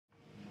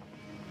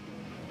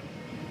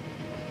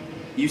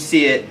you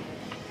see it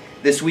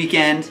this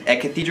weekend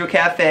at Cathedral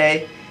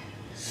Cafe,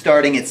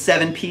 starting at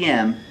 7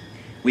 p.m.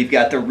 We've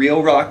got the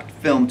Reel Rock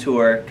Film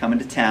Tour coming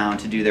to town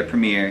to do their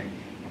premiere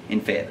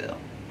in Fayetteville.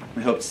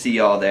 We hope to see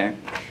you all there.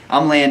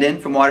 I'm Landon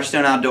from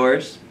Waterstone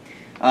Outdoors.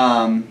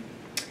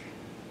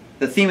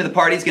 The theme of the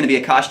party is going to be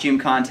a costume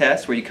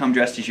contest where you come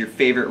dressed as your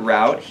favorite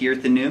route here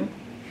at the New.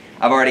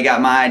 I've already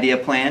got my idea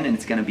planned and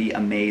it's going to be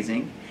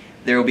amazing.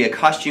 There will be a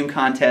costume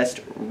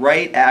contest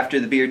right after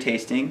the beer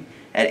tasting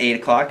at 8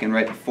 o'clock and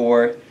right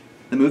before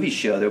the movie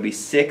show. There will be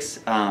 6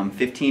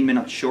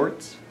 15-minute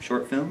short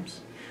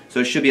films. So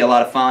it should be a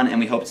lot of fun and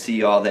we hope to see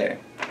you all there.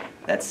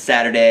 That's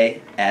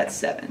Saturday at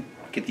 7,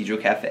 Cathedral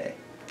Cafe.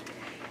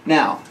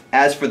 Now,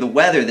 as for the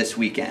weather this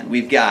weekend,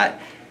 we've got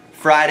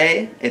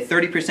Friday, a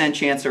 30%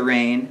 chance of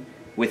rain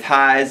with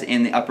highs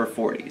in the upper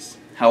 40s.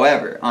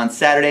 However, on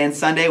Saturday and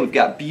Sunday, we've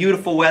got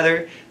beautiful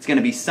weather. It's going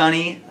to be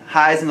sunny,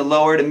 highs in the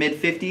lower to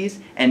mid 50s,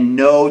 and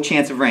no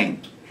chance of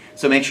rain.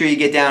 So make sure you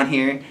get down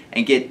here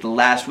and get the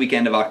last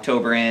weekend of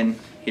October in,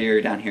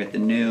 down here at the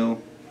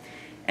New.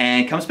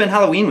 And come spend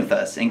Halloween with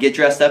us and get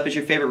dressed up as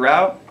your favorite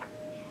route.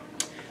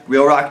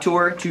 Reel Rock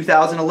Tour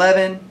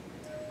 2011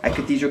 at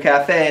Cathedral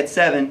Cafe at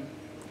 7.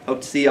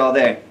 Hope to see you all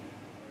there.